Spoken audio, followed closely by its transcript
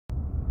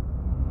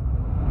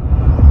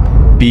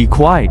Be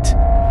quiet.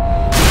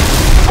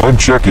 I'm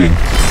checking.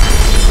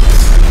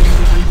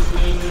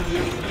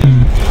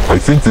 I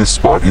think this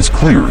spot is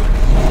cleared.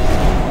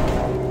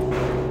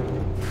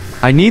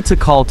 I need to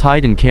call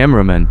Titan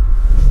cameraman.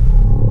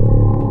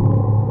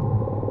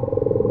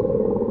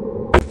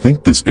 I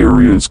think this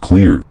area is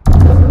cleared.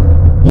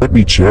 Let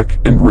me check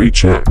and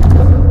recheck.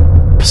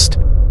 Psst.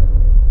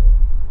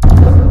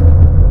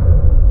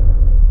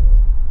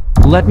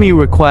 Let me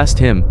request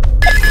him.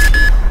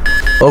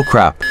 Oh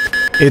crap.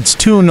 It's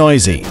too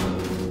noisy.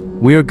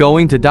 We're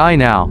going to die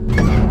now.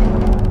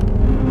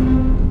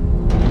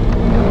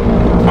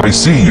 I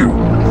see you.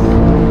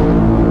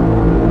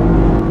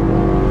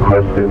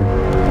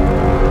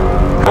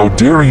 How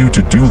dare you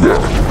to do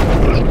that?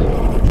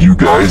 You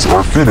guys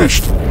are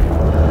finished.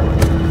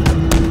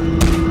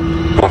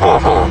 Ha ha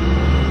ha.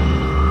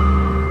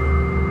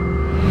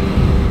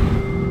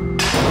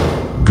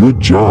 Good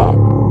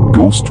job,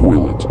 Ghost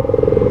Toilet.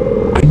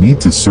 I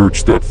need to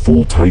search that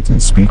full Titan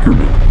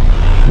speakerman.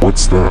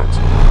 What's that?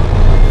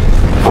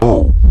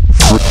 Oh,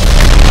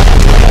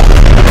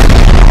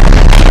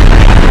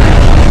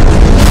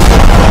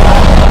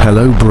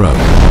 Hello, bro.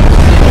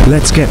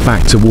 Let's get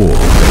back to war.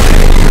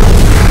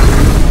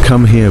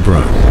 Come here,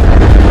 bro.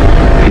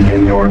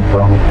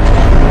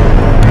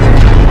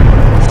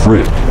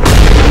 Frit.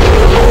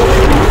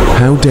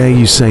 How dare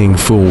you saying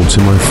fool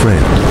to my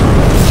friend?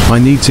 I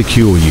need to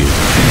cure you.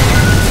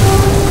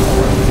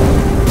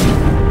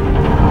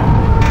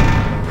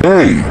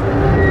 Hey!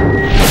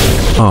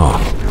 Ah.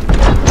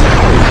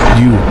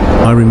 You,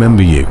 I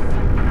remember you.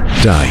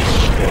 Die.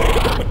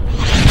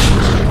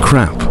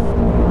 Crap.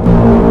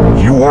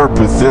 You are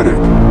pathetic.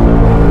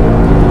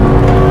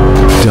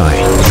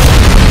 Die.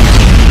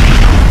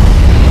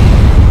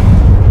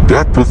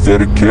 That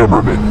pathetic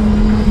cameraman.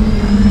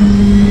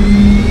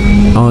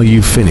 Are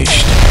you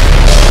finished?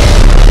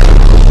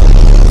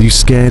 You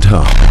scared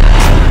her?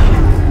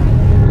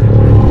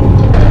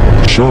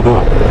 Shut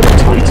up,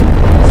 Titan.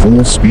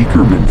 Full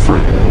speakerman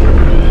friend.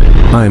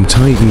 I am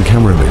Titan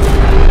cameraman.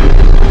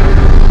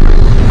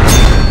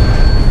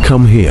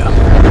 Come here.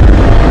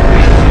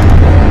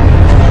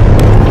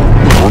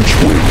 Punch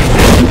wave.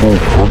 Double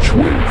punch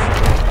wave.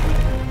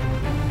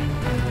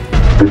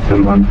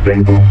 System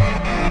unstable.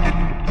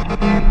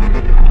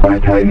 By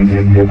Titan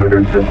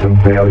inhibitor system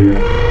failure.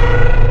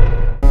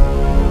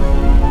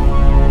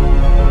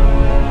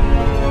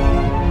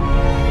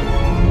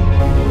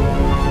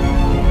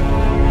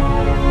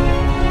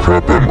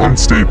 Crap, I'm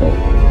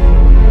unstable.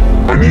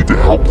 I need to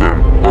help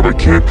them, but I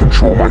can't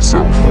control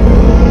myself.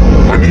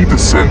 I need to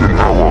send an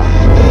ally.